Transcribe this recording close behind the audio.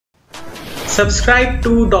Subscribe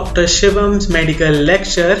to Dr. Shivam's medical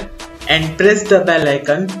lecture and press the bell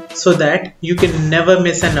icon so that you can never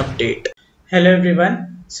miss an update. Hello everyone.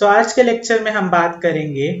 So आज के lecture में हम बात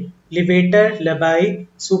करेंगे levator लबाई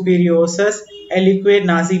सुपीरियोरस एलिक्वे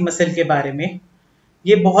नासी muscle के बारे में।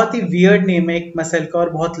 ये बहुत ही वियर्ड नेम है एक मसल का और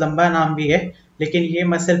बहुत लंबा नाम भी है, लेकिन ये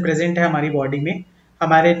मसल प्रेजेंट है हमारी बॉडी में,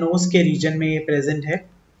 हमारे नोज के रीजन में ये प्रेजेंट है।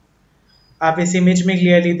 आप इस इमेज में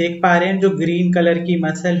क्लियरली देख पा रहे हैं जो ग्रीन कलर की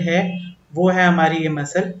मसल है वो है हमारी ये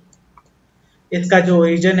मसल। इसका जो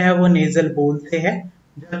ओरिजिन है वो नेजल बोन से है,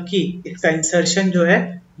 जबकि इसका इंसर्शन जो है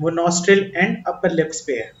वो नॉस्ट्रिल एंड अपर लिप्स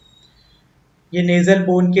पे है। ये नेजल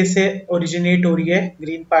बोन के से ओरिजिनेट हो रही है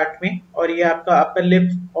ग्रीन पार्ट में, और ये आपका अपर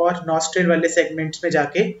लिप और नॉस्ट्रिल वाले सेगमेंट्स में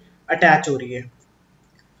जाके अटैच हो रही है।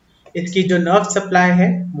 इसकी जो नर्व सप्लाई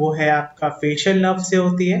है वो है आपका फेशियल नर्व से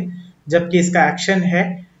होती है, जबकि इसका एक्शन है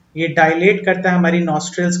ये डायलेट करता है हमारी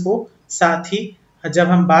नॉस्ट्रिल्स को, साथ ही जब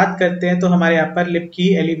हम बात करते हैं तो हमारे अपर लिप की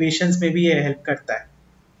एलिवेशंस में भी ये हेल्प करता है।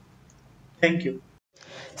 Thank you.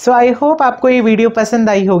 So I hope आपको ये वीडियो पसंद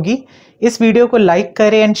आई होगी। इस वीडियो को लाइक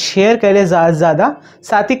करें एंड शेयर करें ज़्यादा से ज़्यादा,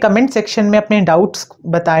 साथ ही कमेंट सेक्शन में अपने डाउट्स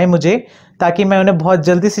बताएं मुझे, ताकि मैं उन्हें बहुत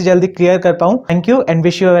जल्दी से जल्दी क्लियर कर पाऊँ। Thank you and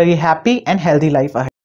wish you a very happy and healthy life ahead.